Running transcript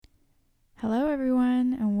Hello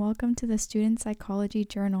everyone, and welcome to the Student Psychology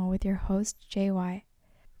Journal with your host, JY.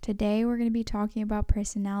 Today we're going to be talking about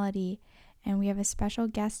personality, and we have a special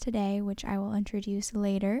guest today, which I will introduce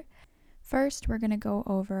later. First, we're going to go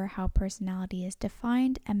over how personality is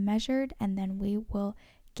defined and measured, and then we will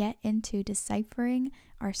get into deciphering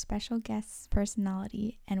our special guest's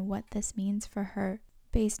personality and what this means for her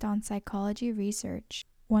based on psychology research.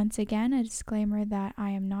 Once again, a disclaimer that I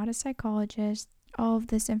am not a psychologist. All of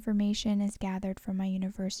this information is gathered from my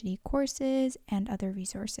university courses and other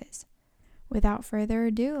resources. Without further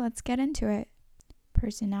ado, let's get into it.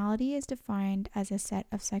 Personality is defined as a set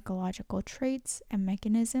of psychological traits and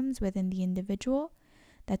mechanisms within the individual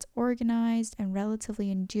that's organized and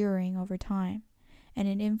relatively enduring over time, and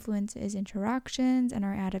it influences interactions and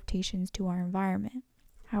our adaptations to our environment.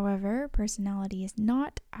 However, personality is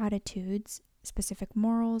not attitudes, specific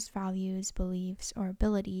morals, values, beliefs, or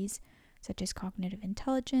abilities, such as cognitive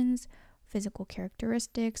intelligence, physical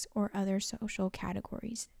characteristics, or other social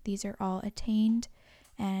categories. These are all attained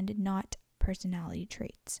and not personality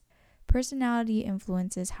traits. Personality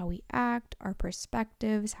influences how we act, our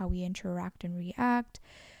perspectives, how we interact and react,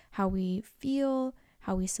 how we feel,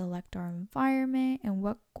 how we select our environment, and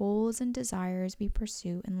what goals and desires we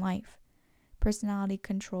pursue in life. Personality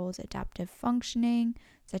controls adaptive functioning,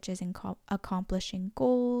 such as accomplishing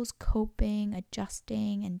goals, coping,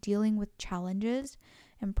 adjusting, and dealing with challenges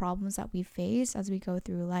and problems that we face as we go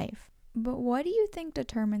through life. But what do you think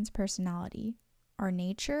determines personality? Our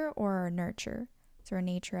nature or our nurture? So our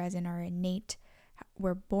nature as in our innate,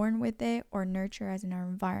 we're born with it, or nurture as in our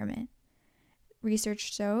environment.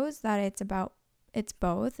 Research shows that it's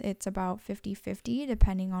both. It's about 50-50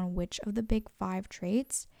 depending on which of the big 5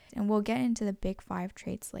 traits, and we'll get into the big 5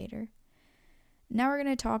 traits later. Now we're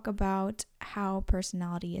going to talk about how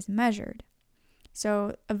personality is measured.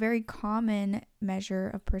 So a very common measure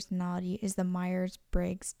of personality is the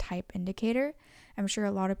Myers-Briggs type indicator. I'm sure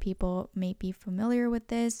a lot of people may be familiar with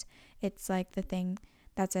this. It's like the thing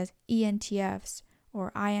that says ENTFs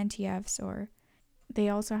or INTFs, or they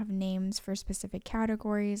also have names for specific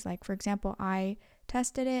categories. Like, for example, I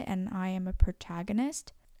tested it and I am a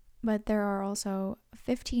protagonist, but there are also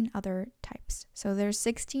 15 other types. So there's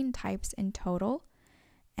 16 types in total,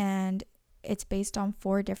 and it's based on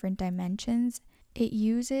 4 different dimensions. It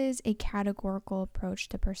uses a categorical approach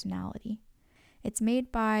to personality. It's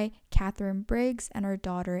made by Catherine Briggs and her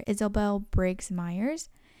daughter Isabel Briggs Myers,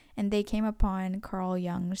 and they came upon Carl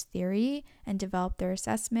Jung's theory and developed their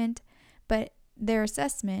assessment, but their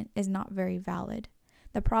assessment is not very valid.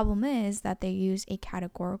 The problem is that they use a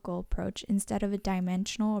categorical approach instead of a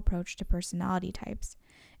dimensional approach to personality types.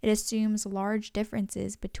 It assumes large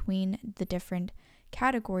differences between the different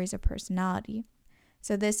categories of personality.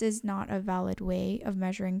 So this is not a valid way of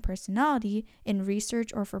measuring personality in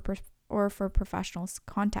research or for professional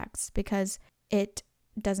contexts, because it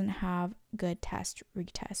doesn't have good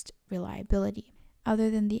test-retest reliability.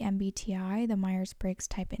 Other than the MBTI, the Myers-Briggs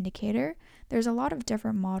type indicator, there's a lot of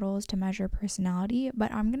different models to measure personality,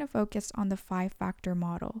 but I'm going to focus on the 5-factor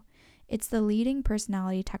model. It's the leading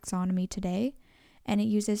personality taxonomy today, and it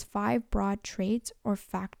uses 5 broad traits or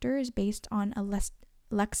factors based on a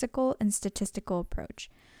lexical and statistical approach.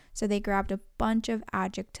 So they grabbed a bunch of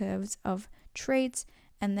adjectives of traits,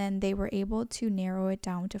 and then they were able to narrow it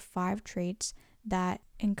down to 5 traits that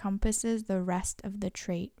encompasses the rest of the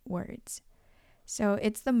trait words. So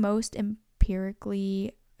it's the most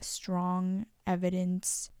empirically strong,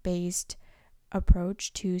 evidence-based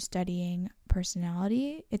approach to studying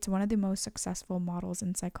personality. It's one of the most successful models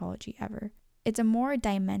in psychology ever. It's a more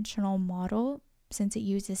dimensional model since it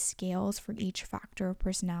uses scales for each factor of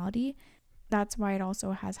personality. That's why it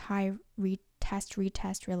also has high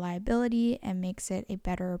retest reliability and makes it a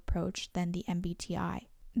better approach than the MBTI.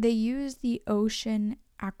 They use the OCEAN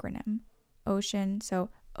acronym. OCEAN, so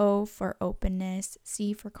O for openness,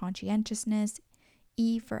 C for conscientiousness,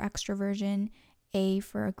 E for extroversion, A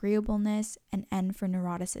for agreeableness, and N for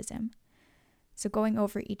neuroticism. So going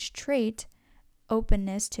over each trait,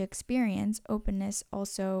 openness to experience, openness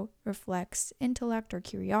also reflects intellect or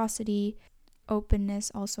curiosity. Openness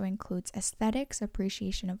also includes aesthetics,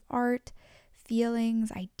 appreciation of art, feelings,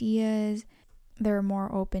 ideas. They're more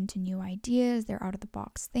open to new ideas, they're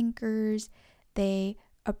out-of-the-box thinkers, they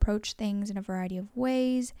approach things in a variety of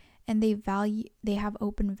ways, and they have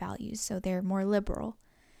open values, so they're more liberal.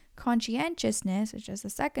 Conscientiousness, which is the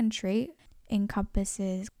second trait,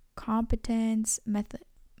 encompasses competence,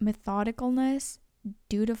 methodicalness,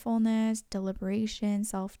 dutifulness, deliberation,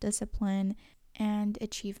 self-discipline, and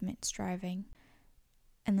achievement striving.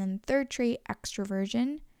 And then third trait,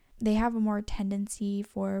 extroversion. They have a more tendency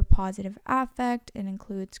for positive affect. It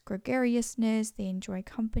includes gregariousness. They enjoy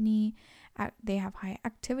company. They have high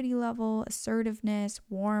activity level, assertiveness,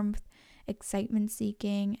 warmth, excitement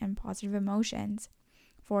seeking, and positive emotions.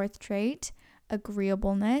 Fourth trait,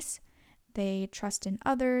 agreeableness. They trust in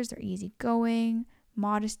others. They're easygoing,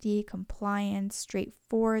 modesty, compliance,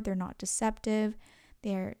 straightforward. They're not deceptive.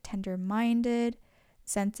 They're tender-minded,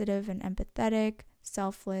 sensitive and empathetic,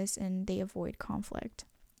 selfless, and they avoid conflict.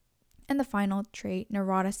 And the final trait,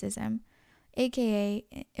 neuroticism, aka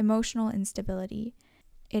emotional instability.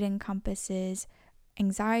 It encompasses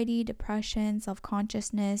anxiety, depression,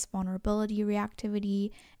 self-consciousness, vulnerability,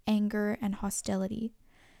 reactivity, anger, and hostility.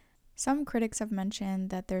 Some critics have mentioned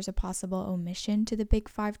that there's a possible omission to the big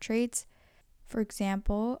 5 traits. For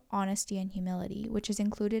example, honesty and humility, which is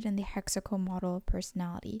included in the hexagon model of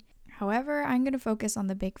personality. However, I'm going to focus on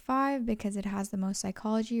the big 5 because it has the most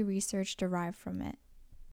psychology research derived from it.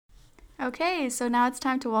 Okay, so now it's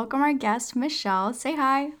time to welcome our guest, Michelle. Say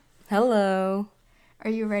hi. Hello. Are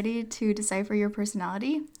you ready to decipher your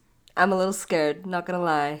personality? I'm a little scared, not gonna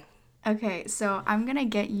lie. Okay, so I'm going to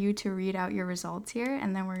get you to read out your results here,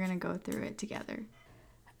 and then we're going to go through it together.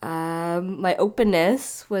 My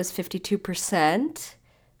openness was 52%,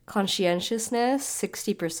 conscientiousness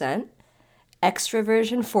 60%,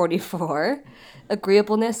 extroversion 44%,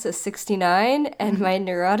 agreeableness is 69%, and my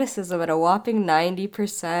neuroticism at a whopping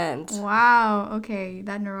 90%. Wow, okay,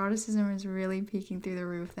 that neuroticism is really peeking through the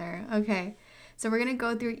roof there. Okay, so we're going to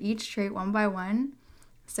go through each trait one by one.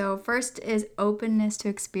 So first is openness to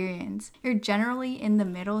experience. You're generally in the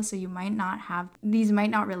middle, so these might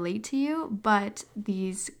not relate to you, but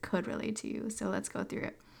these could relate to you. So let's go through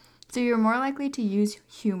it. So you're more likely to use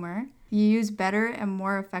humor. You use better and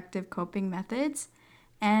more effective coping methods,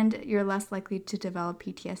 and you're less likely to develop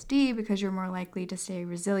PTSD because you're more likely to stay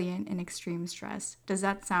resilient in extreme stress. Does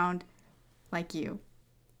that sound like you?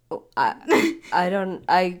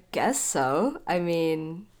 I guess so. I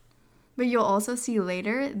mean... But you'll also see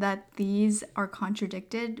later that these are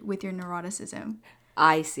contradicted with your neuroticism.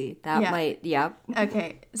 I see. Yep.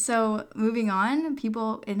 Okay, so moving on,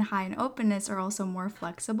 people high in openness are also more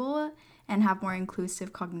flexible and have more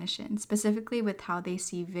inclusive cognition, specifically with how they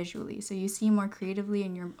see visually. So you see more creatively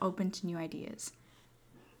and you're open to new ideas.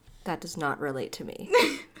 That does not relate to me.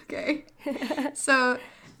 Okay. So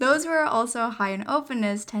those who are also high in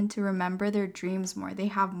openness tend to remember their dreams more. They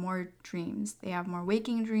have more dreams. They have more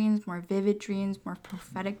waking dreams, more vivid dreams, more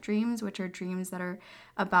prophetic dreams, which are dreams that are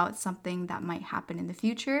about something that might happen in the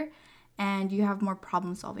future. And you have more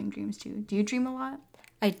problem-solving dreams too. Do you dream a lot?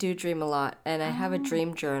 I do dream a lot, and I have a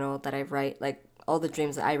dream journal that I write, like, all the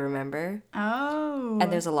dreams that I remember. Oh.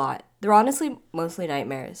 And there's a lot. They're honestly mostly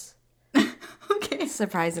nightmares. Okay.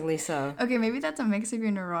 Surprisingly so. Okay, maybe that's a mix of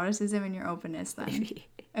your neuroticism and your openness then.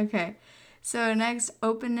 Okay. So next,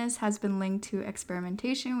 openness has been linked to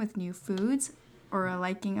experimentation with new foods or a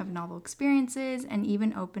liking of novel experiences and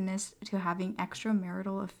even openness to having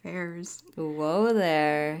extramarital affairs. Whoa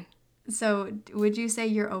there. So would you say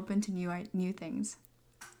you're open to new things?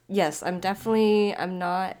 Yes, I'm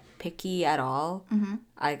not picky at all. Mm-hmm.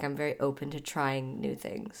 I'm very open to trying new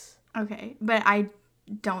things. Okay, but I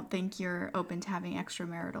don't think you're open to having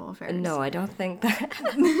extramarital affairs. No, I don't think that.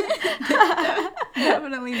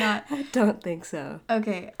 Definitely not. I don't think so.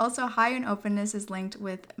 Okay, also high in openness is linked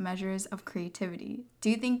with measures of creativity. Do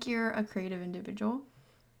you think you're a creative individual?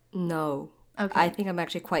 No. Okay. I think I'm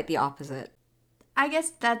actually quite the opposite. I guess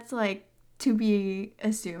that's like to be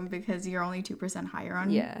assumed because you're only 2% higher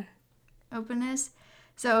on openness.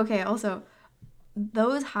 So, okay, also,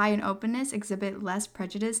 those high in openness exhibit less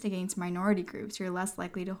prejudice against minority groups. You're less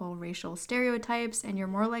likely to hold racial stereotypes, and you're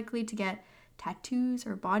more likely to get tattoos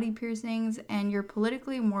or body piercings, and you're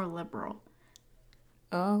politically more liberal.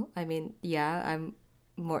 Oh, I mean, yeah, I'm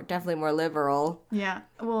definitely more liberal. Yeah,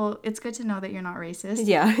 well, it's good to know that you're not racist.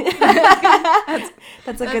 Yeah.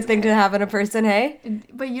 That's a good thing to have in a person, hey?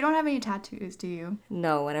 But you don't have any tattoos, do you?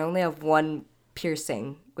 No, and I only have one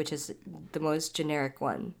piercing, which is the most generic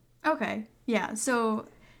one. Okay, yeah, so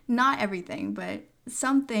not everything, but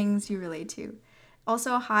some things you relate to.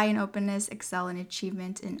 Also, high in openness excel in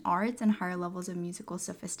achievement in arts and higher levels of musical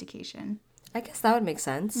sophistication. I guess that would make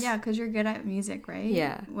sense. Yeah, because you're good at music, right?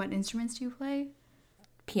 Yeah. What instruments do you play?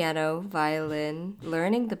 Piano, violin,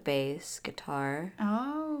 learning the bass, guitar.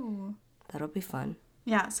 Oh. That'll be fun.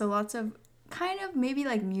 Yeah, so lots of kind of maybe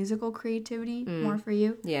like musical creativity more for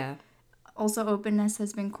you. Yeah. Also, openness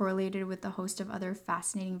has been correlated with a host of other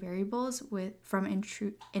fascinating variables from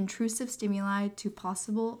intrusive stimuli to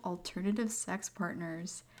possible alternative sex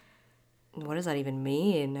partners. What does that even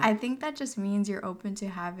mean? I think that just means you're open to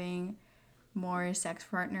having more sex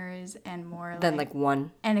partners and more Then like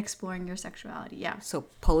one. and exploring your sexuality. Yeah. So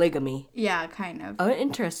polygamy. Yeah, kind of. Oh,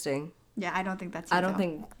 interesting. Yeah, I don't think that's you. I don't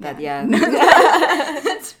think that, yeah.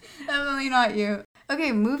 That's definitely not you.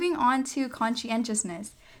 Okay, moving on to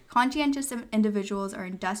conscientiousness. Conscientious individuals are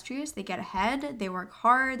industrious, they get ahead, they work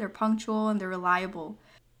hard, they're punctual, and they're reliable.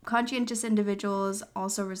 Conscientious individuals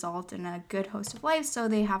also result in a good host of life, so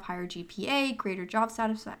they have higher GPA, greater job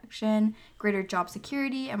satisfaction, greater job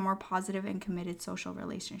security, and more positive and committed social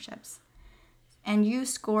relationships. And you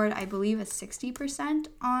scored, I believe, a 60%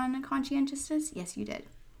 on conscientiousness? Yes, you did.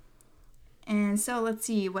 And so let's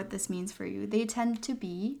see what this means for you. They tend to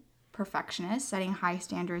be perfectionists, setting high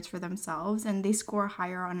standards for themselves, and they score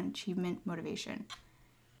higher on achievement motivation.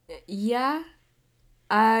 Yeah.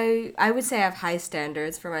 I would say I have high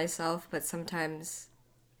standards for myself, but sometimes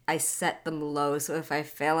I set them low, so if I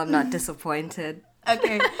fail, I'm not disappointed.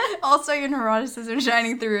 Okay. Also, your neuroticism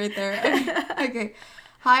shining through right there. Okay.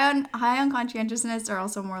 High on conscientiousness are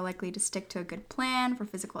also more likely to stick to a good plan for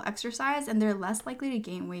physical exercise, and they're less likely to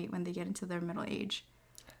gain weight when they get into their middle age.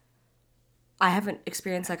 I haven't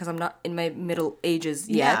experienced that because I'm not in my middle ages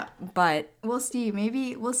yet, but we'll see.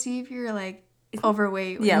 Maybe we'll see if you're like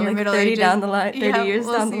overweight when yeah, you're like middle 30 ages. down the line, 30 years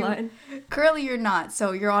we'll down see. the line. Currently, you're not,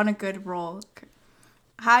 so you're on a good roll.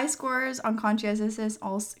 High scores on conscientiousness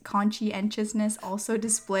also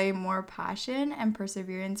display more passion and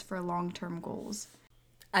perseverance for long-term goals.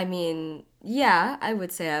 I mean, yeah, I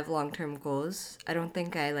would say I have long-term goals. I don't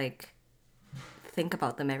think I like think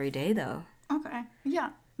about them every day though. Okay,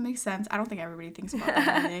 yeah, makes sense. I don't think everybody thinks about them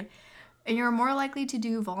every day. And you're more likely to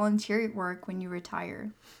do volunteer work when you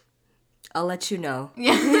retire. I'll let you know.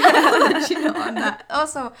 Yeah, I'll let you know on that.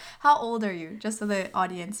 Also, how old are you? Just so the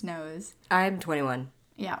audience knows. I'm 21.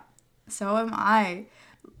 Yeah, so am I.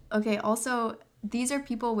 Okay, also, these are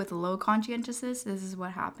people with low conscientiousness. This is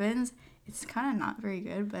what happens. It's kind of not very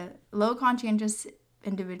good, but low conscientious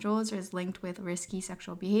individuals is linked with risky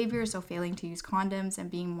sexual behavior, so failing to use condoms and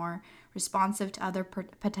being more responsive to other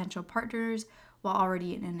potential partners while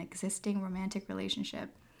already in an existing romantic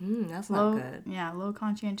relationship. That's not good. Yeah, low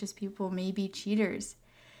conscientious people may be cheaters.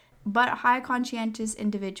 But high conscientious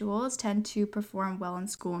individuals tend to perform well in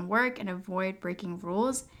school and work and avoid breaking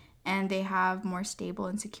rules, and they have more stable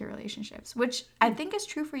and secure relationships, which I think is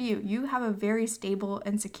true for you. You have a very stable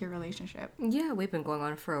and secure relationship. Yeah, we've been going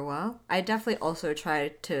on for a while. I definitely also try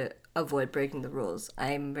to avoid breaking the rules.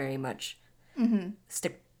 I'm very much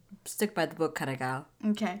stick by the book kind of gal.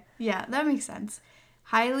 Okay, yeah, that makes sense.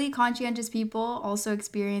 Highly conscientious people also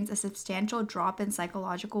experience a substantial drop in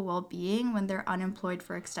psychological well-being when they're unemployed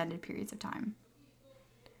for extended periods of time.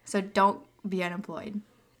 So don't be unemployed.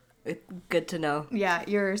 Good to know. Yeah,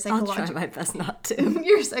 I'll try my best not to.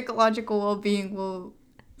 Your psychological well-being will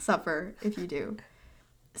suffer if you do.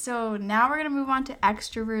 So now we're going to move on to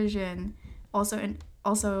extroversion,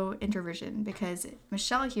 also introversion, because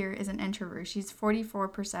Michelle here is an introvert. She's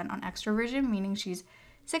 44% on extroversion, meaning she's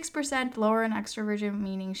 6% lower in extroversion,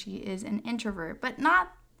 meaning she is an introvert, but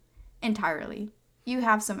not entirely. You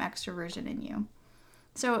have some extroversion in you.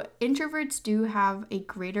 So introverts do have a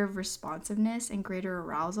greater responsiveness and greater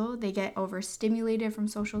arousal. They get overstimulated from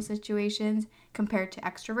social situations compared to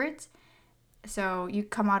extroverts. So you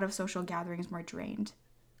come out of social gatherings more drained.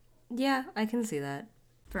 Yeah, I can see that.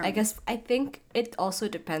 I think it also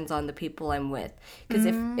depends on the people I'm with. Because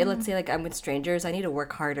let's say like I'm with strangers, I need to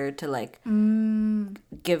work harder to like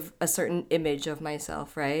give a certain image of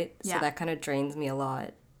myself, right? Yeah. So that kind of drains me a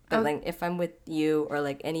lot. But like if I'm with you or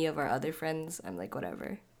like any of our other friends, I'm like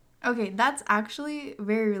whatever. Okay, that's actually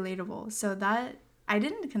very relatable. So that I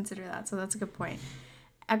didn't consider that, so that's a good point.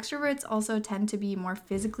 Extroverts also tend to be more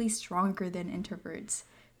physically stronger than introverts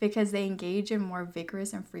because they engage in more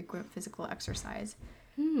vigorous and frequent physical exercise.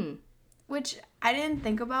 Which I didn't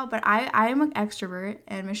think about, but I'm an extrovert,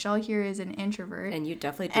 and Michelle here is an introvert. And you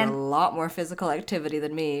definitely do a lot more physical activity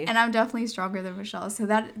than me. And I'm definitely stronger than Michelle, so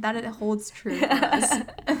that it holds true for us.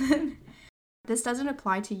 This doesn't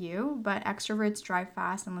apply to you, but extroverts drive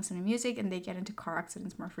fast and listen to music, and they get into car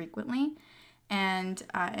accidents more frequently, and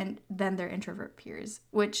then their introvert peers,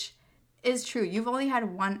 which is true. You've only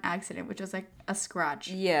had one accident, which was like a scratch.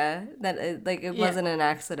 Yeah, it wasn't an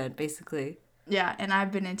accident, basically. Yeah, and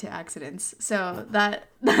I've been into accidents, so that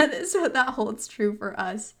holds true for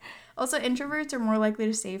us. Also, introverts are more likely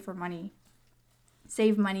to save money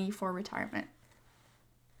for retirement.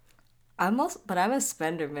 I'm a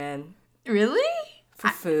spender, man. Really? For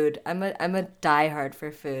food, I'm a diehard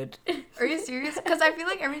for food. Are you serious? Because I feel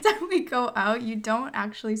like every time we go out, you don't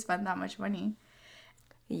actually spend that much money.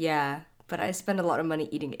 Yeah, but I spend a lot of money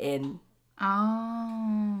eating in.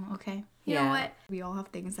 Oh, okay. You know Yeah. what? We all have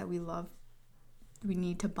things that we love we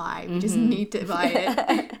need to buy. We just need to buy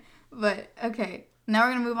it. But okay, now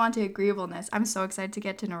we're gonna move on to agreeableness. I'm so excited to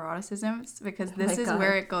get to neuroticism because this is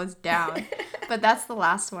where it goes down. But that's the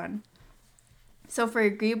last one. So for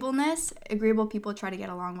agreeableness, agreeable people try to get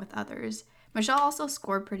along with others. Michelle also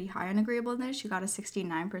scored pretty high on agreeableness. She got a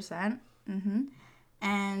 69%.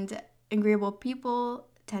 And agreeable people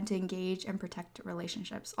tend to engage and protect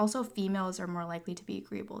relationships. Also, females are more likely to be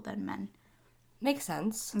agreeable than men. Makes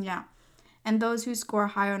sense. Yeah. And those who score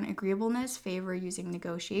high on agreeableness favor using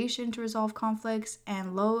negotiation to resolve conflicts,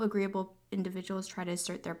 and low agreeable individuals try to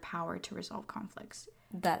assert their power to resolve conflicts.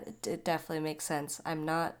 It definitely makes sense. I'm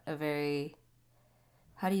not a very,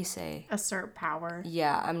 how do you say? Assert power.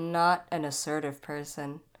 Yeah, I'm not an assertive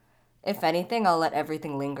person. If anything, I'll let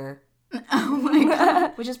everything linger. Oh my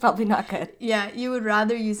god. Which is probably not good. Yeah, you would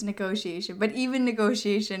rather use negotiation, but even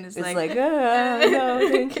negotiation is it's like no,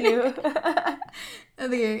 thank you.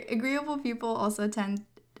 Okay, agreeable people also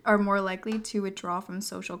are more likely to withdraw from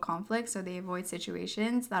social conflicts, so they avoid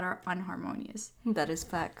situations that are unharmonious. That is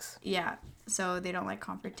facts. Yeah, so they don't like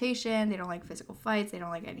confrontation, they don't like physical fights, they don't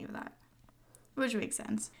like any of that. Which makes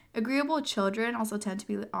sense. Agreeable children also tend to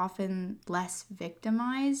be often less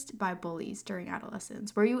victimized by bullies during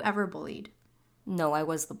adolescence. Were you ever bullied? No, I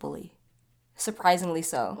was the bully. Surprisingly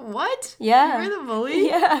so. What? Yeah. You were the bully?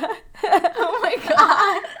 Yeah. Oh my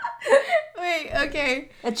god. Wait, okay.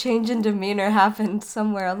 A change in demeanor happened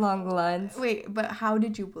somewhere along the lines. Wait, but how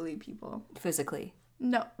did you bully people? Physically.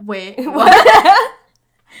 No, wait. What?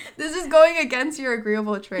 This is going against your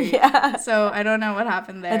agreeable trait. Yeah. So I don't know what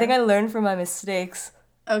happened there. I think I learned from my mistakes.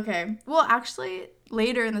 Okay. Well, actually,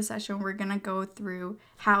 later in the session, we're going to go through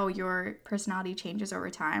how your personality changes over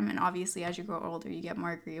time. And obviously, as you grow older, you get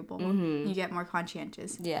more agreeable. You get more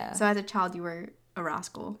conscientious. Yeah. So as a child, you were a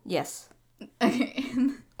rascal. Yes. Okay.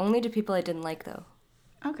 Only to people I didn't like, though.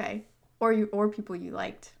 Okay. Or people you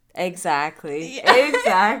liked. Exactly. Yeah.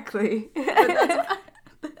 Exactly.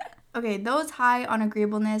 Okay, those high on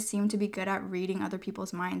agreeableness seem to be good at reading other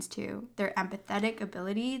people's minds too. Their empathetic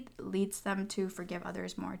ability leads them to forgive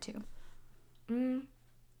others more too. Do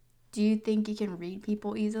you think you can read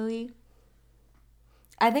people easily?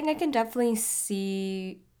 I think I can definitely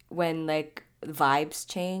see when, like, vibes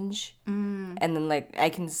change. And then, like, I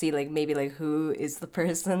can see, like, maybe, like, who is the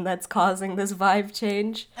person that's causing this vibe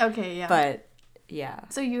change. Okay, yeah. But, yeah.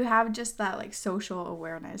 So you have just that, like, social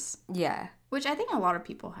awareness. Yeah. Which I think a lot of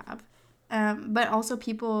people have. But also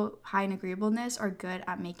people high in agreeableness are good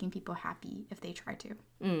at making people happy if they try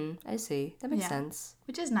to. I see. That makes sense.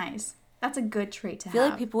 Which is nice. That's a good trait to have. I feel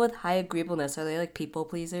like people with high agreeableness, are they like people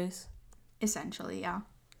pleasers? Essentially, yeah.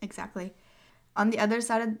 Exactly. On the other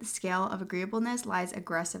side of the scale of agreeableness lies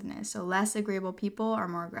aggressiveness. So less agreeable people are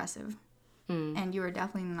more aggressive. And you are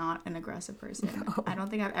definitely not an aggressive person. No. I don't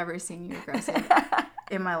think I've ever seen you aggressive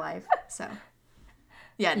in my life. So,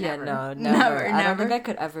 yeah, never. Yeah, no, never. I don't think I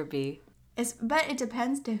could ever be. But it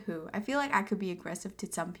depends to who. I feel like I could be aggressive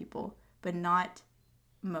to some people, but not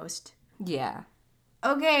most. Yeah.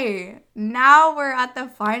 Okay, now we're at the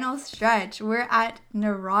final stretch. We're at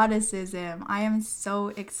neuroticism. I am so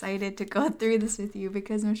excited to go through this with you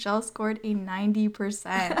because Michelle scored a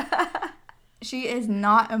 90%. She is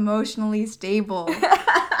not emotionally stable.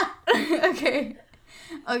 Okay,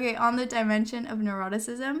 on the dimension of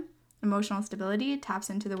neuroticism, emotional stability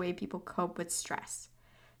taps into the way people cope with stress.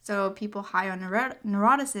 So people high on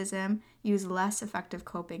neuroticism use less effective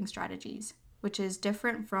coping strategies, which is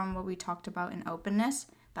different from what we talked about in openness.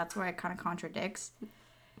 That's where it kind of contradicts.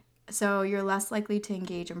 So you're less likely to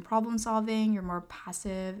engage in problem solving, you're more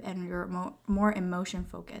passive, and you're more emotion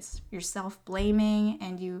focused. You're self-blaming,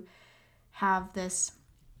 and you have this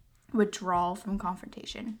withdrawal from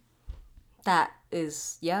confrontation. That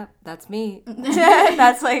is, yeah, that's me.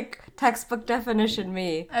 That's like textbook definition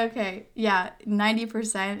me. Okay, yeah,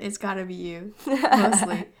 90% it's gotta be you,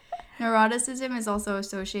 mostly. Neuroticism is also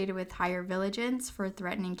associated with higher vigilance for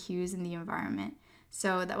threatening cues in the environment.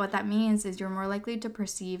 So what that means is you're more likely to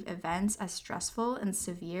perceive events as stressful and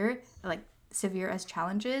severe, like severe as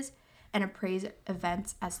challenges, and appraise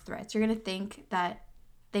events as threats. You're going to think that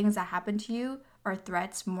things that happen to you are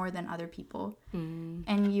threats more than other people.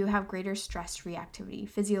 And you have greater stress reactivity,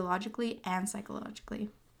 physiologically and psychologically.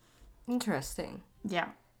 Interesting.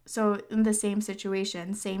 Yeah. So in the same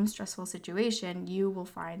situation, same stressful situation, you will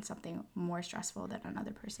find something more stressful than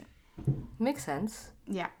another person. Makes sense.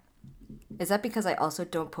 Yeah. Is that because I also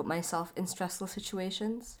don't put myself in stressful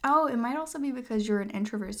situations? Oh, it might also be because you're an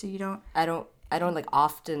introvert, so you don't... I don't like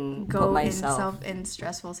often put myself in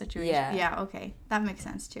stressful situations. Yeah. Yeah, okay. That makes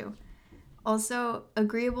sense too. Also,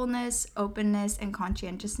 agreeableness, openness, and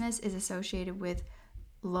conscientiousness is associated with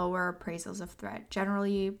lower appraisals of threat,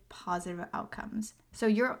 generally positive outcomes. So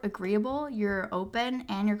you're agreeable, you're open,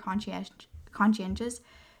 and you're conscientious.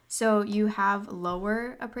 So you have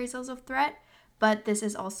lower appraisals of threat, but this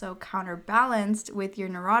is also counterbalanced with your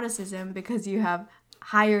neuroticism because you have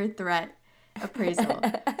higher threat appraisal.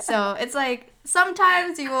 So it's like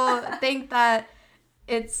sometimes you will think that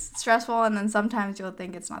it's stressful, and then sometimes you'll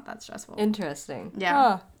think it's not that stressful. Interesting. Yeah.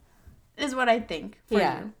 Huh. Is what I think for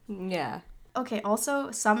you. Yeah. Okay,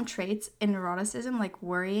 also some traits in neuroticism, like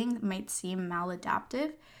worrying, might seem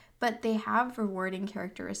maladaptive, but they have rewarding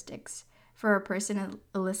characteristics for a person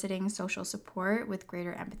eliciting social support with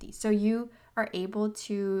greater empathy. So you are able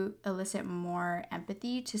to elicit more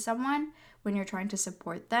empathy to someone when you're trying to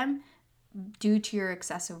support them due to your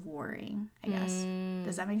excessive worrying, I guess.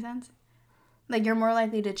 Does that make sense? Like, you're more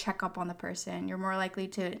likely to check up on the person. You're more likely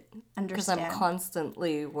to understand. Because I'm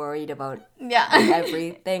constantly worried about Yeah.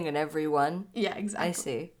 everything and everyone. Yeah, exactly. I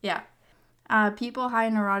see. Yeah. People high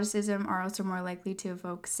in neuroticism are also more likely to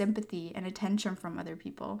evoke sympathy and attention from other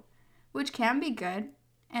people, which can be good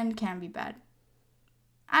and can be bad.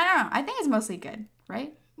 I don't know. I think it's mostly good,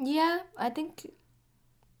 right? Yeah, I think...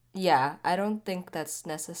 Yeah, I don't think that's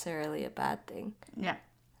necessarily a bad thing. Yeah.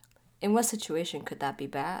 In what situation could that be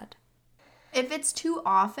bad? If it's too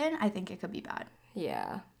often, I think it could be bad.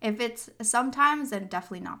 Yeah. If it's sometimes, then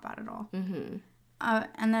definitely not bad at all. Mm-hmm.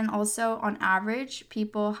 And then also, on average,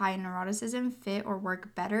 people high in neuroticism fit or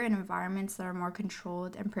work better in environments that are more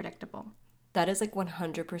controlled and predictable. That is like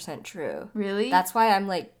 100% true. Really? That's why I'm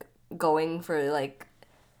like going for like...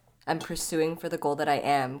 I'm pursuing for the goal that I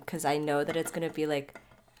am, because I know that it's going to be like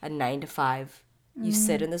a 9 to 5. You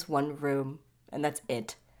sit in this one room and that's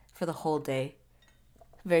it for the whole day.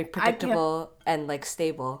 Very predictable and like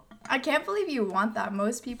stable. I can't believe you want that.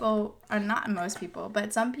 Most people, or not most people,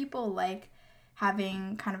 but some people like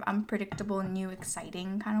having kind of unpredictable, new,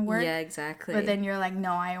 exciting kind of work. Yeah, exactly. But then you're like,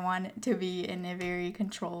 no, I want it to be in a very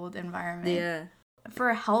controlled environment. Yeah.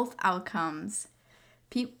 For health outcomes,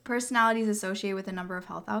 personalities associated with a number of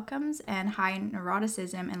health outcomes, and high in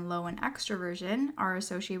neuroticism and low in extroversion are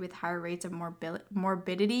associated with higher rates of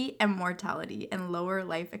morbidity and mortality and lower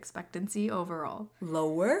life expectancy overall.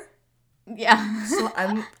 Lower? Yeah. So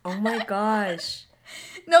I'm... Oh my gosh.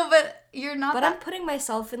 No, but you're not. But I'm putting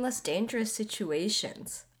myself in less dangerous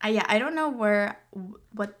situations. Yeah, I don't know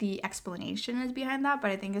what the explanation is behind that,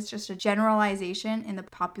 but I think it's just a generalization in the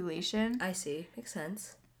population. I see. Makes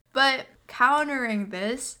sense. But countering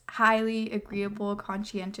this, highly agreeable,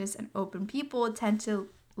 conscientious, and open people tend to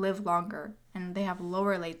live longer, and they have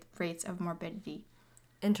lower rates of morbidity.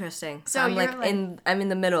 Interesting. So I'm I'm in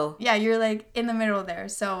the middle. Yeah, you're like in the middle there.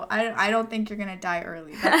 So I don't think you're gonna die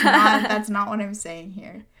early. That's not what I'm saying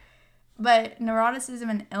here. But neuroticism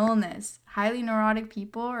and illness, highly neurotic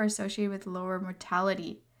people are associated with lower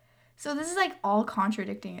mortality. So this is like all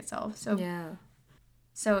contradicting itself. So yeah.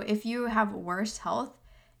 So if you have worse health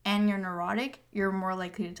and you're neurotic, you're more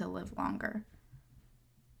likely to live longer.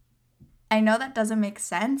 I know that doesn't make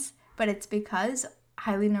sense, but it's because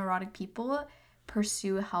highly neurotic people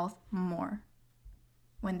pursue health more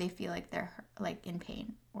when they feel like they're like in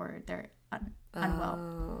pain or they're unwell.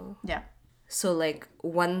 Oh. Yeah. So like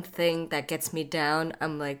one thing that gets me down,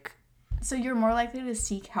 I'm like... So you're more likely to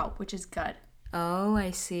seek help, which is good. Oh,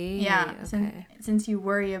 I see. Yeah. Okay. Since you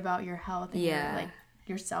worry about your health and your, like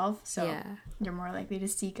yourself, so you're more likely to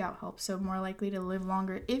seek out help. So more likely to live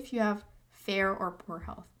longer if you have fair or poor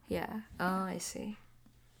health. Yeah. Oh, I see.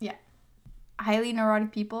 Yeah. Highly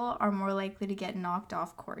neurotic people are more likely to get knocked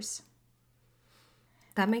off course.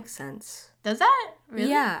 That makes sense. Does that?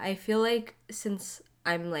 Really? Yeah, I feel like since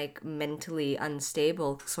I'm like mentally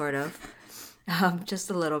unstable, sort of,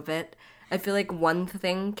 just a little bit, I feel like one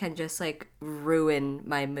thing can just like ruin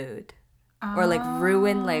my mood. Or like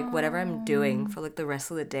ruin like whatever I'm doing for like the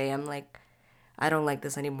rest of the day. I'm like, I don't like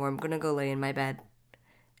this anymore. I'm gonna go lay in my bed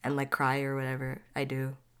and like cry or whatever I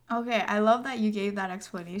do. Okay, I love that you gave that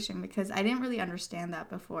explanation because I didn't really understand that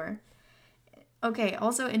before. Okay,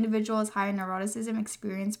 also individuals high in neuroticism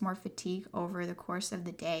experience more fatigue over the course of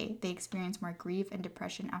the day. They experience more grief and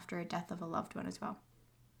depression after a death of a loved one as well.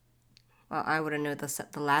 Well, I wouldn't know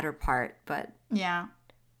the latter part, but... Yeah.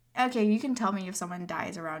 Okay, you can tell me if someone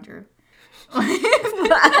dies around you.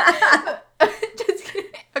 Just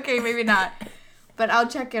kidding. Okay, maybe not. But I'll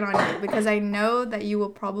check in on you because I know that you will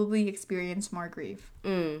probably experience more grief.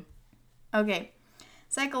 Okay.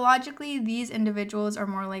 Psychologically, these individuals are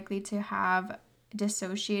more likely to have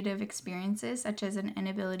dissociative experiences, such as an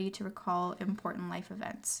inability to recall important life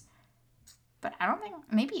events. But I don't think...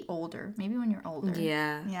 Maybe older. Maybe when you're older.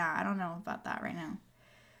 Yeah. Yeah, I don't know about that right now.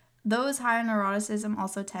 Those high on neuroticism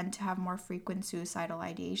also tend to have more frequent suicidal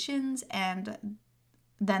ideations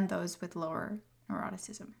than those with lower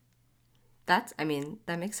neuroticism. That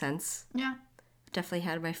makes sense. Yeah. Definitely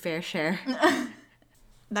had my fair share.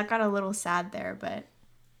 That got a little sad there, but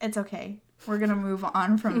it's okay. We're going to move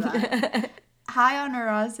on from that. High on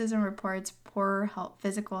neuroticism reports poorer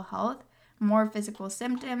physical health, more physical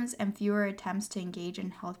symptoms, and fewer attempts to engage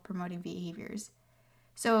in health-promoting behaviors.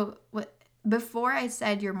 So before I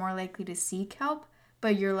said you're more likely to seek help,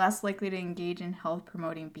 but you're less likely to engage in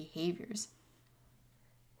health-promoting behaviors.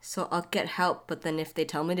 So I'll get help, but then if they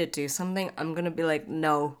tell me to do something, I'm going to be like,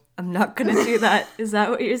 no, I'm not going to do that. Is that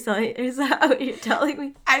what you're saying? Is that what you're telling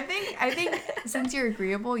me? I think since you're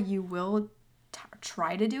agreeable, you will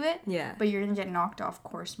try to do it. Yeah. But you're going to get knocked off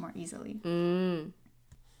course more easily. Mm.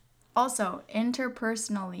 Also,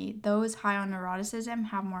 interpersonally, those high on neuroticism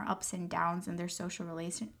have more ups and downs in their social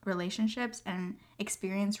relationships and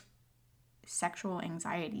experience sexual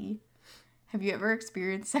anxiety. Have you ever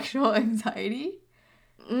experienced sexual anxiety?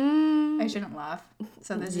 I shouldn't laugh.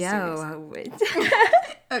 So this is serious. Wait.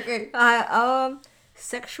 Okay.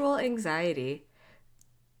 Sexual anxiety.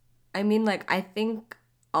 I mean, like, I think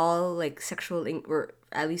all, like, or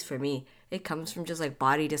at least for me, it comes from just, like,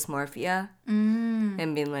 body dysmorphia.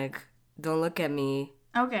 And being like, don't look at me.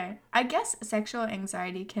 Okay. I guess sexual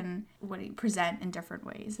anxiety can present in different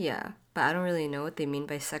ways. Yeah. But I don't really know what they mean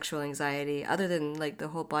by sexual anxiety. Other than, like, the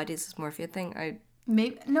whole body dysmorphia thing,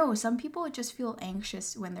 No, some people just feel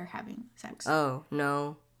anxious when they're having sex. Oh,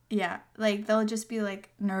 no. Yeah. Like, they'll just be,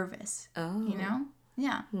 like, nervous. Oh. You know?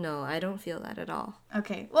 Yeah. No, I don't feel that at all.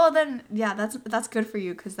 Okay. Well, then, yeah, that's good for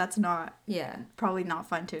you because that's not... Yeah. Probably not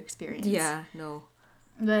fun to experience. Yeah, no.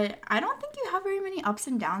 But I don't think you have very many ups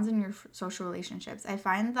and downs in your social relationships. I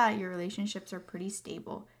find that your relationships are pretty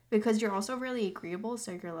stable because you're also really agreeable,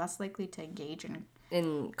 so you're less likely to engage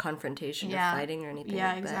in confrontation or fighting or anything like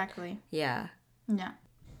that. Yeah, exactly. Yeah. Yeah.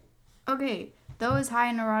 Okay, those high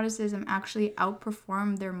in neuroticism actually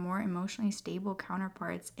outperform their more emotionally stable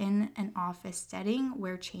counterparts in an office setting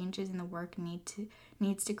where changes in the work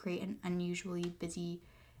needs to create an unusually busy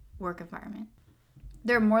work environment.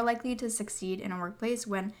 They're more likely to succeed in a workplace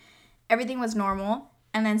when everything was normal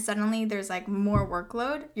and then suddenly there's like more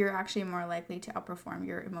workload. You're actually more likely to outperform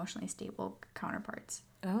your emotionally stable counterparts.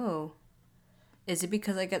 Oh. Is it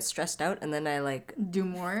because I get stressed out and then I like do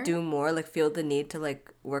more, like feel the need to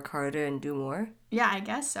like work harder and do more? Yeah, I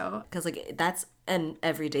guess so. Because like that's an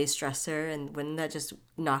everyday stressor, and wouldn't that just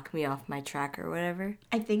knock me off my track or whatever?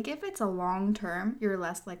 I think if it's a long term, you're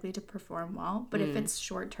less likely to perform well. But if it's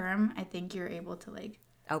short term, I think you're able to like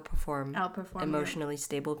outperform emotionally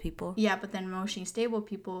stable people. Yeah, but then emotionally stable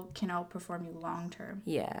people can outperform you long term.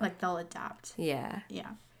 Yeah. Like they'll adapt. Yeah. Yeah.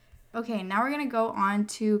 Okay, now we're going to go on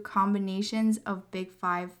to combinations of big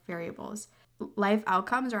 5 variables. Life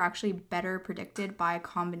outcomes are actually better predicted by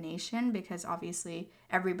combination because obviously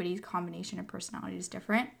everybody's combination of personality is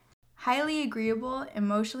different. Highly agreeable,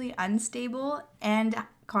 emotionally unstable, and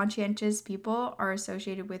conscientious people are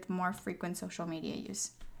associated with more frequent social media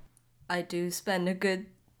use. I do spend a good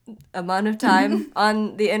amount of time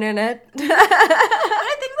on the internet.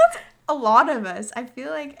 I think that's a lot of us. I feel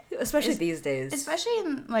like especially these days, especially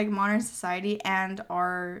in like modern society and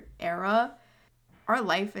our era, our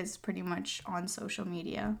life is pretty much on social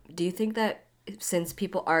media. Do you think that since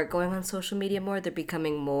people are going on social media more, they're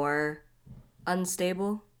becoming more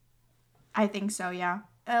unstable? I think so, yeah.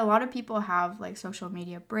 A lot of people have like social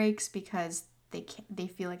media breaks because they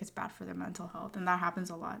feel like it's bad for their mental health, and that happens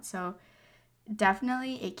a lot. So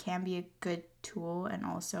definitely it can be a good tool and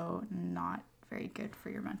also not very good for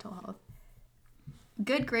your mental health.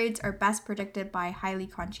 Good grades are best predicted by highly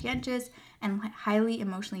conscientious and highly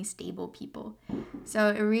emotionally stable people.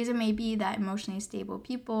 So a reason may be that emotionally stable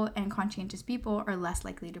people and conscientious people are less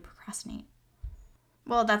likely to procrastinate.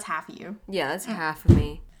 Well, that's half of you. Yeah, that's half of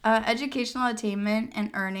me. Educational attainment and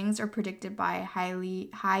earnings are predicted by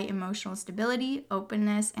high emotional stability,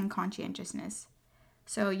 openness, and conscientiousness.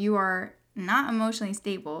 So you are not emotionally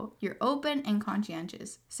stable, you're open and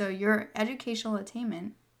conscientious. So your educational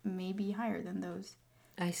attainment may be higher than those.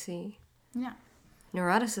 I see. Yeah.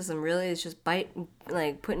 Neuroticism really is just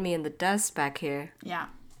putting me in the dust back here. Yeah.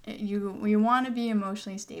 You want to be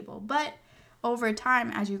emotionally stable, but over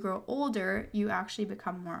time, as you grow older, you actually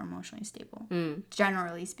become more emotionally stable,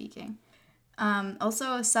 generally speaking.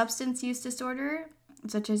 Also, substance use disorder,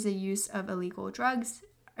 such as the use of illegal drugs,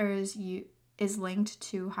 is linked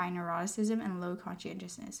to high neuroticism and low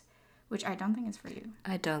conscientiousness, which I don't think is for you.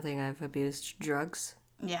 I don't think I've abused drugs.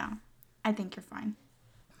 Yeah, I think you're fine.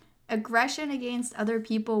 Aggression against other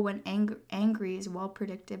people when angry is well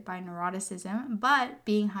predicted by neuroticism, but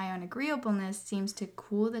being high on agreeableness seems to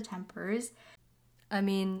cool the tempers. I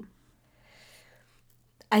mean,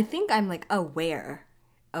 I think I'm like aware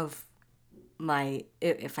of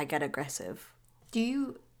if I get aggressive. Do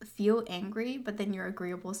you feel angry, but then you're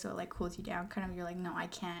agreeable, so it like cools you down? Kind of, you're like, no, I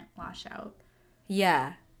can't lash out.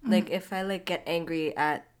 Yeah. Like if I like get angry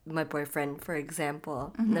at my boyfriend, for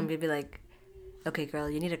example, and then maybe like, okay, girl,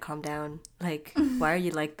 you need to calm down. Like, why are you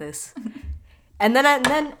like this? And then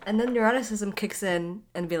neuroticism kicks in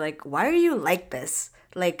and be like, why are you like this?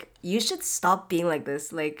 Like, you should stop being like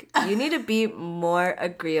this. Like, you need to be more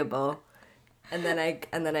agreeable. And then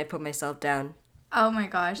I put myself down. Oh my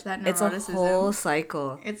gosh, that neuroticism. It's a whole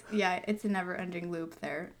cycle. It's a never-ending loop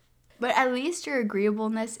there. But at least your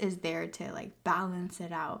agreeableness is there to like balance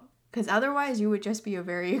it out. Because otherwise you would just be a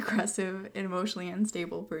very aggressive and emotionally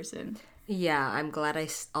unstable person. Yeah, I'm glad I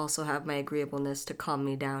also have my agreeableness to calm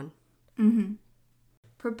me down. Mm-hmm.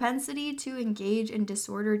 Propensity to engage in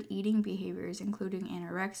disordered eating behaviors, including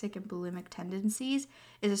anorexic and bulimic tendencies,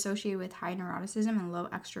 is associated with high neuroticism and low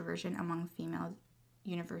extroversion among female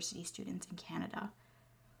university students in Canada.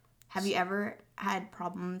 Have you ever had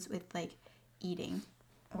problems with like eating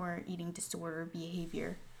or eating disorder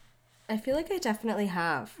behavior? I feel like I definitely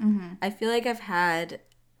have. Mm-hmm. I feel like I've had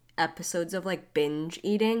episodes of like binge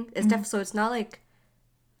eating. So it's not like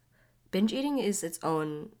binge eating is its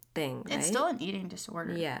own thing, right? It's still an eating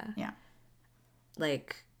disorder. Yeah. Yeah.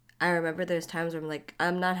 Like I remember there's times where I'm like,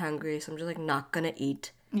 I'm not hungry, so I'm just like not gonna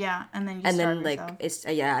eat. Yeah, and then I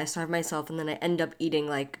starve myself, and then I end up eating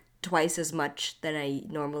like twice as much than I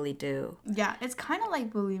normally do. Yeah, it's kind of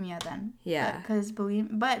like bulimia then. Yeah. Because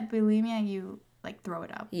bulimia, you like throw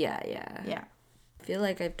it up. Yeah. Yeah. I feel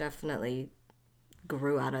like I've definitely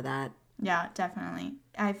grew out of that. Yeah, definitely.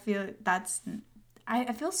 I feel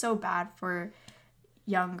I feel so bad for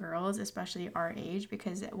young girls, especially our age,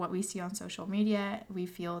 because what we see on social media, we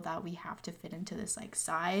feel that we have to fit into this like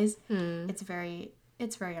size. It's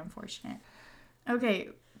very unfortunate. Okay,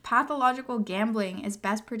 pathological gambling is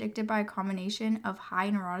best predicted by a combination of high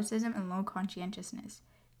neuroticism and low conscientiousness.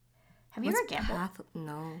 Have you ever gambled?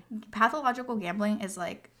 No. Pathological gambling is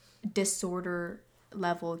like disorder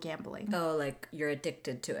level gambling. Oh, like you're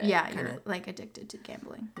addicted to it. Yeah, you're like addicted to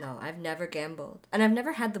gambling. No, I've never gambled. And I've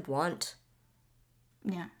never had the want.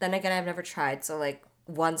 Yeah. Then again, I've never tried, so like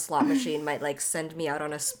one slot machine might like send me out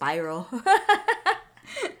on a spiral.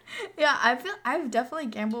 Yeah, I've definitely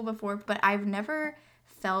gambled before, but I've never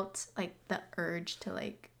felt like the urge to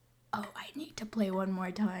like, oh, I need to play one more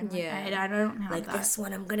time. Yeah. I don't have like that. this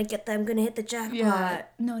one, I'm gonna get that. I'm gonna hit the jackpot. Yeah.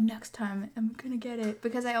 No, next time I'm gonna get it,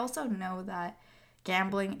 because I also know that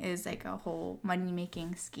gambling is like a whole money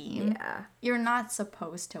making scheme. Yeah. You're not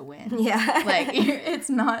supposed to win. Yeah. Like it's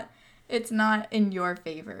not in your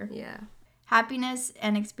favor. Yeah. Happiness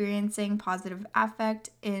and experiencing positive affect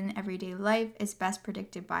in everyday life is best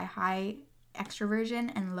predicted by high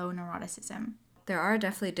extroversion and low neuroticism. There are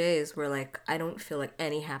definitely days where like I don't feel like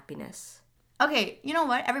any happiness. Okay, you know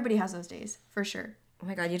what? Everybody has those days, for sure. Oh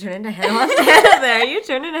my god, you turned into Hannah Montana there. You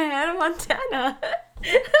turned into Hannah Montana.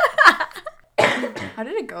 How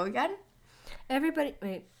did it go again? Everybody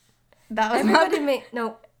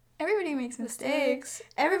makes mistakes.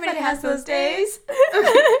 Everybody has those days.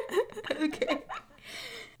 Okay.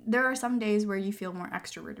 There are some days where you feel more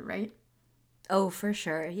extroverted, right? Oh, for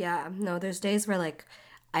sure. Yeah. No, there's days where like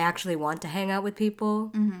I actually want to hang out with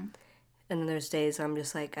people. Mm-hmm. And then there's days where I'm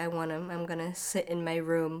just like, I'm gonna sit in my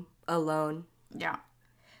room alone. Yeah.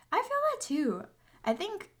 I feel that too. I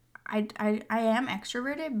think I am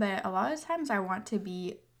extroverted, but a lot of times I want to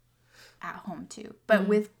be at home too, but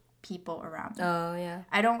with people around me. Oh, yeah.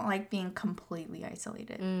 I don't like being completely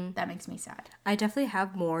isolated. That makes me sad. I definitely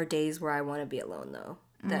have more days where I want to be alone, though,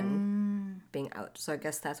 than being out. So I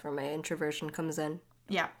guess that's where my introversion comes in.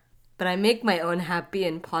 Yeah. But I make my own happy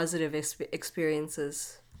and positive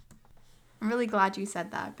experiences. I'm really glad you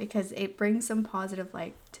said that, because it brings some positive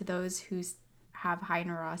light to those who have high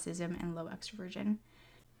neuroticism and low extroversion.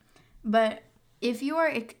 But if you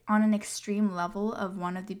are on an extreme level of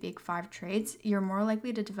one of the big 5 traits, you're more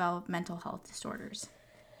likely to develop mental health disorders.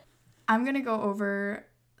 I'm going to go over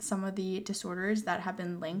some of the disorders that have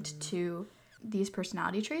been linked to these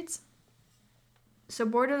personality traits. So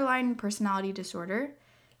borderline personality disorder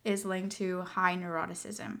is linked to high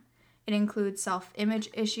neuroticism. It includes self-image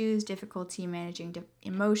issues, difficulty managing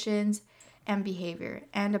emotions and behavior,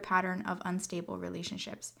 and a pattern of unstable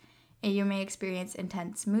relationships. And you may experience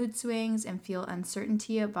intense mood swings and feel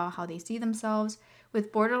uncertainty about how they see themselves.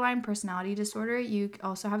 With borderline personality disorder, you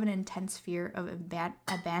also have an intense fear of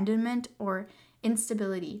abandonment or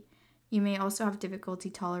instability. You may also have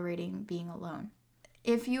difficulty tolerating being alone.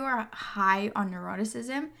 If you are high on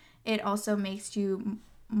neuroticism, it also makes you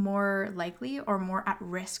more likely or more at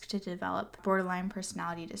risk to develop borderline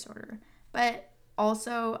personality disorder. But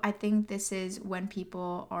also, I think this is when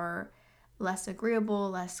people are less agreeable,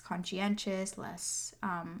 less conscientious, less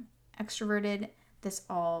extroverted. This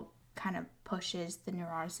all kind of pushes the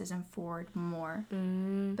neuroticism forward more.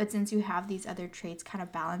 But since you have these other traits kind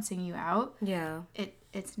of balancing you out, it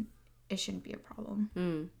shouldn't be a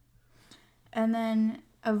problem. And then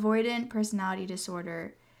avoidant personality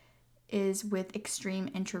disorder is with extreme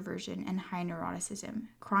introversion and high neuroticism,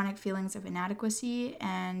 chronic feelings of inadequacy,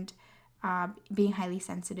 and being highly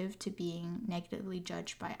sensitive to being negatively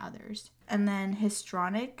judged by others. And then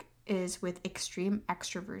histrionic is with extreme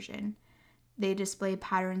extroversion. They display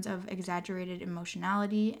patterns of exaggerated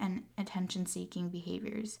emotionality and attention-seeking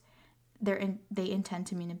behaviors. They intend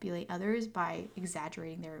to manipulate others by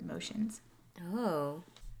exaggerating their emotions. Oh.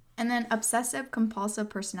 And then obsessive compulsive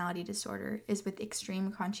personality disorder is with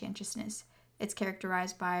extreme conscientiousness. It's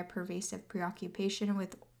characterized by pervasive preoccupation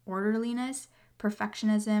with orderliness,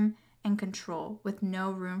 perfectionism, and control, with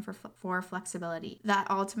no room for flexibility. That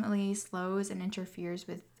ultimately slows and interferes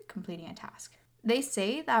with completing a task. They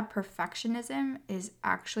say that perfectionism is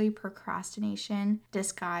actually procrastination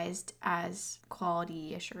disguised as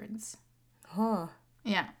quality assurance. Huh.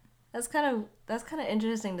 Yeah. That's kind of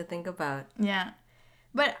interesting to think about. Yeah.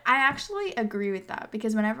 But I actually agree with that,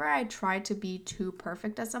 because whenever I try to be too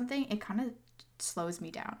perfect at something, it kind of slows me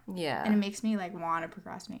down. Yeah. And it makes me like want to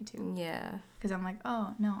procrastinate too. Yeah. Because I'm like,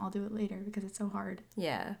 oh, no, I'll do it later because it's so hard.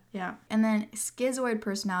 Yeah. Yeah. And then schizoid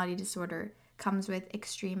personality disorder comes with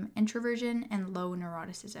extreme introversion and low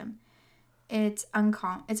neuroticism. It's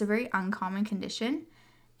a very uncommon condition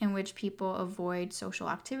in which people avoid social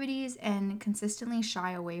activities and consistently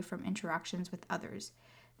shy away from interactions with others.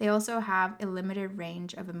 They also have a limited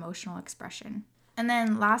range of emotional expression. And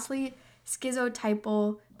then lastly,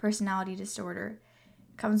 schizotypal personality disorder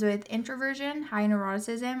comes with introversion, high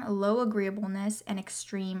neuroticism, low agreeableness, and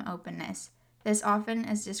extreme openness. This often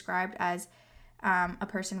is described as a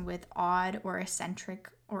person with odd or eccentric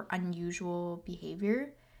or unusual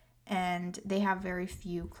behavior, and they have very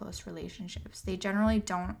few close relationships. They generally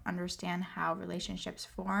don't understand how relationships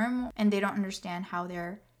form, and they don't understand how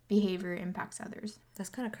their behavior impacts others. That's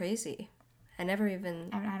kind of crazy. I never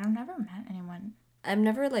met anyone. I've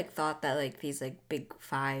never like thought that like these like big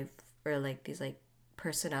five or like these like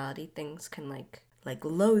personality things can like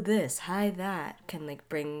low this, high that can like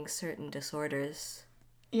bring certain disorders.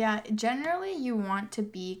 Yeah, generally you want to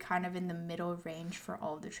be kind of in the middle range for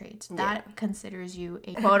all of the traits. That considers you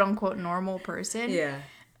a quote-unquote normal person. Yeah.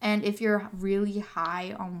 And if you're really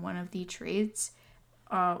high on one of the traits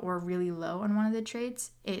or really low on one of the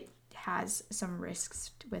traits, it has some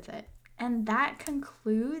risks with it. And that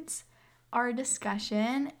concludes our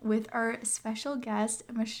discussion with our special guest,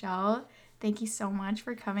 Michelle. Thank you so much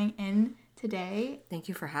for coming in today. Thank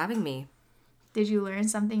you for having me. Did you learn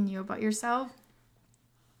something new about yourself?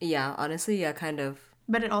 Yeah, honestly, yeah, kind of.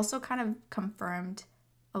 But it also kind of confirmed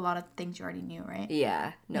a lot of things you already knew, right?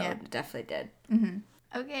 Yeah, no, it definitely did.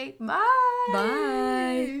 Mm-hmm. Okay, bye!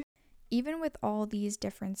 Bye! Even with all these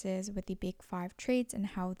differences with the big five traits and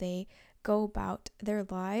how they go about their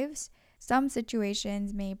lives, some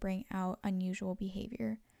situations may bring out unusual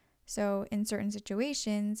behavior. So in certain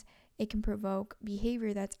situations, it can provoke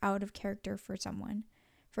behavior that's out of character for someone.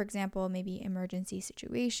 For example, maybe emergency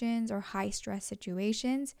situations or high stress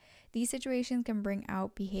situations. These situations can bring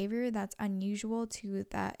out behavior that's unusual to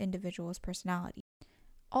that individual's personality.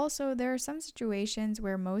 Also, there are some situations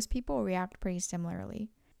where most people react pretty similarly.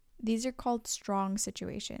 These are called strong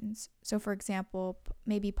situations. So, for example,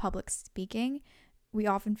 maybe public speaking, we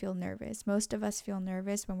often feel nervous. Most of us feel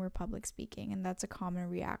nervous when we're public speaking, and that's a common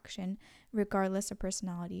reaction, regardless of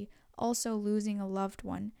personality. Also, losing a loved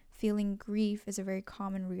one, feeling grief is a very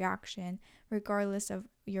common reaction, regardless of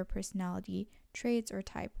your personality, traits, or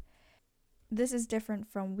type. This is different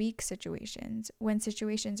from weak situations. When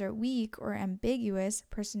situations are weak or ambiguous,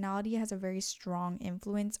 personality has a very strong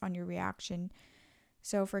influence on your reaction.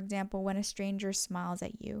 So, for example, when a stranger smiles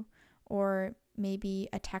at you, or maybe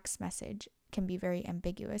a text message can be very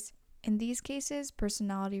ambiguous. In these cases,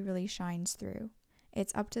 personality really shines through.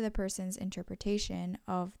 It's up to the person's interpretation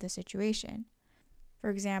of the situation. For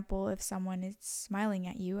example, if someone is smiling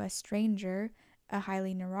at you, a stranger, a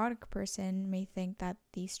highly neurotic person may think that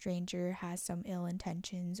the stranger has some ill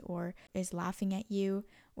intentions or is laughing at you,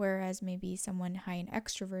 whereas maybe someone high in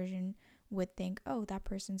extroversion would think, oh, that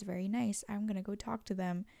person's very nice, I'm going to go talk to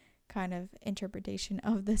them, kind of interpretation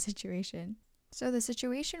of the situation. So the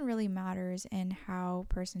situation really matters in how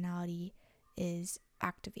personality is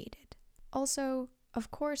activated. Also, of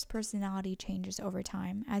course, personality changes over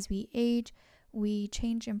time. As we age, we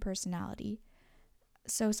change in personality.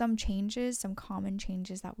 So some common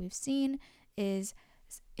changes that we've seen is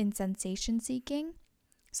in sensation seeking.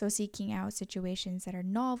 So seeking out situations that are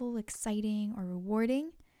novel, exciting, or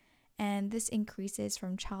rewarding. And this increases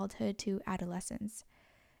from childhood to adolescence.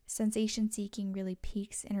 Sensation seeking really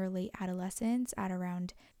peaks in our late adolescence at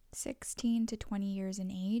around 16 to 20 years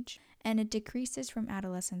in age, and it decreases from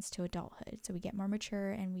adolescence to adulthood. So we get more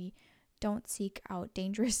mature and we don't seek out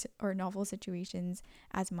dangerous or novel situations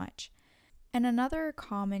as much. And another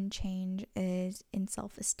common change is in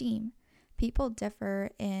self-esteem. People differ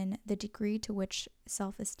in the degree to which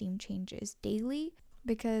self-esteem changes daily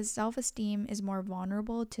because self-esteem is more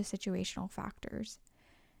vulnerable to situational factors.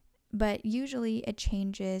 But usually it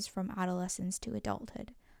changes from adolescence to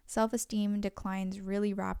adulthood. Self-esteem declines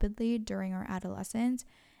really rapidly during our adolescence,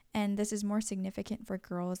 and this is more significant for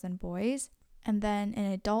girls than boys. And then in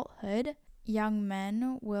adulthood, young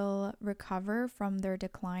men will recover from their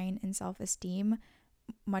decline in self-esteem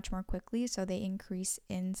much more quickly, so they increase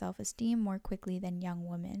in self-esteem more quickly than young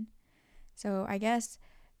women. So I guess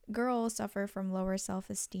girls suffer from lower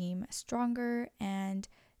self-esteem stronger and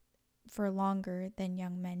for longer than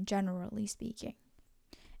young men, generally speaking.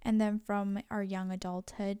 And then from our young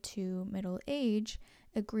adulthood to middle age,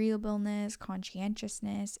 agreeableness,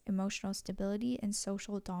 conscientiousness, emotional stability, and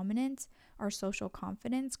social dominance or social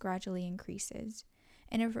confidence gradually increases.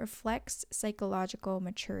 And it reflects psychological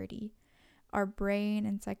maturity. Our brain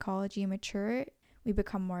and psychology mature, we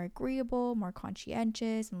become more agreeable, more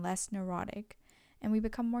conscientious, and less neurotic. And we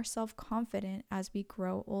become more self-confident as we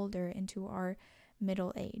grow older into our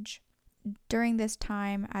middle age. During this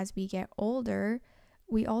time, as we get older,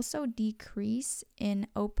 we also decrease in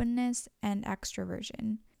openness and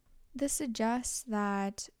extroversion. This suggests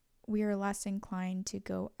that we are less inclined to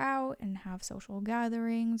go out and have social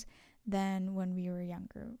gatherings than when we were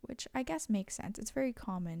younger, which I guess makes sense. It's very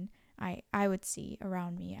common, I would see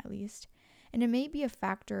around me at least. And it may be a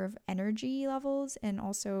factor of energy levels and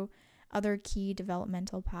also other key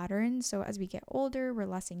developmental patterns. So as we get older, we're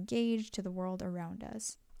less engaged to the world around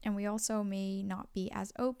us. And we also may not be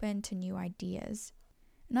as open to new ideas.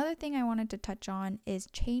 Another thing I wanted to touch on is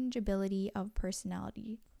changeability of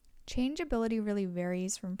personality. Changeability really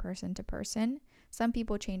varies from person to person. Some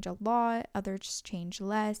people change a lot, others change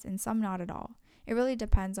less, and some not at all. It really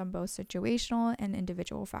depends on both situational and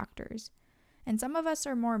individual factors. And some of us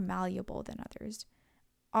are more malleable than others,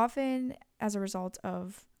 often as a result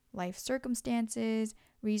of life circumstances,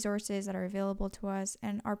 resources that are available to us,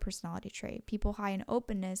 and our personality trait. People high in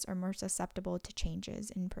openness are more susceptible to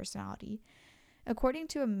changes in personality. According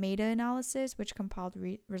to a meta-analysis which compiled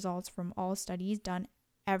results from all studies done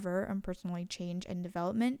ever on personality change and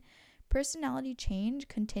development, personality change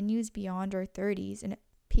continues beyond our 30s and it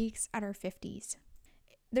peaks at our 50s.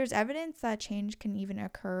 There's evidence that change can even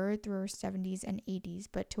occur through our 70s and 80s,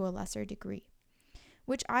 but to a lesser degree,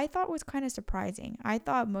 which I thought was kind of surprising. I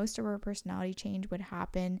thought most of our personality change would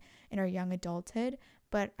happen in our young adulthood,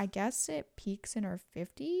 but I guess it peaks in our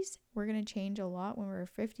 50s. We're going to change a lot when we're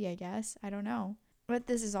 50, I guess. I don't know. But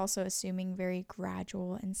this is also assuming very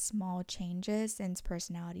gradual and small changes since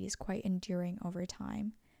personality is quite enduring over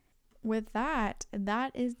time. With that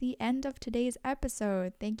is the end of today's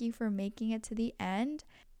episode. Thank you for making it to the end.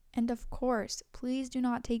 And of course, please do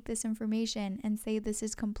not take this information and say this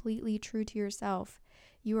is completely true to yourself.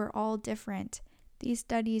 You are all different. These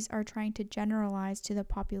studies are trying to generalize to the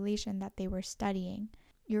population that they were studying.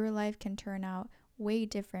 Your life can turn out way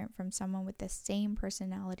different from someone with the same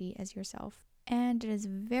personality as yourself. And it is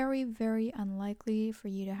very, very unlikely for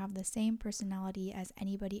you to have the same personality as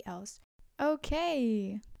anybody else.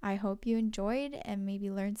 Okay, I hope you enjoyed and maybe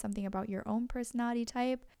learned something about your own personality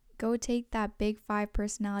type. Go take that Big 5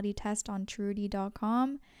 personality test on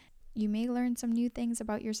Trudy.com. You may learn some new things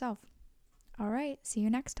about yourself. All right, see you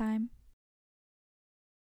next time.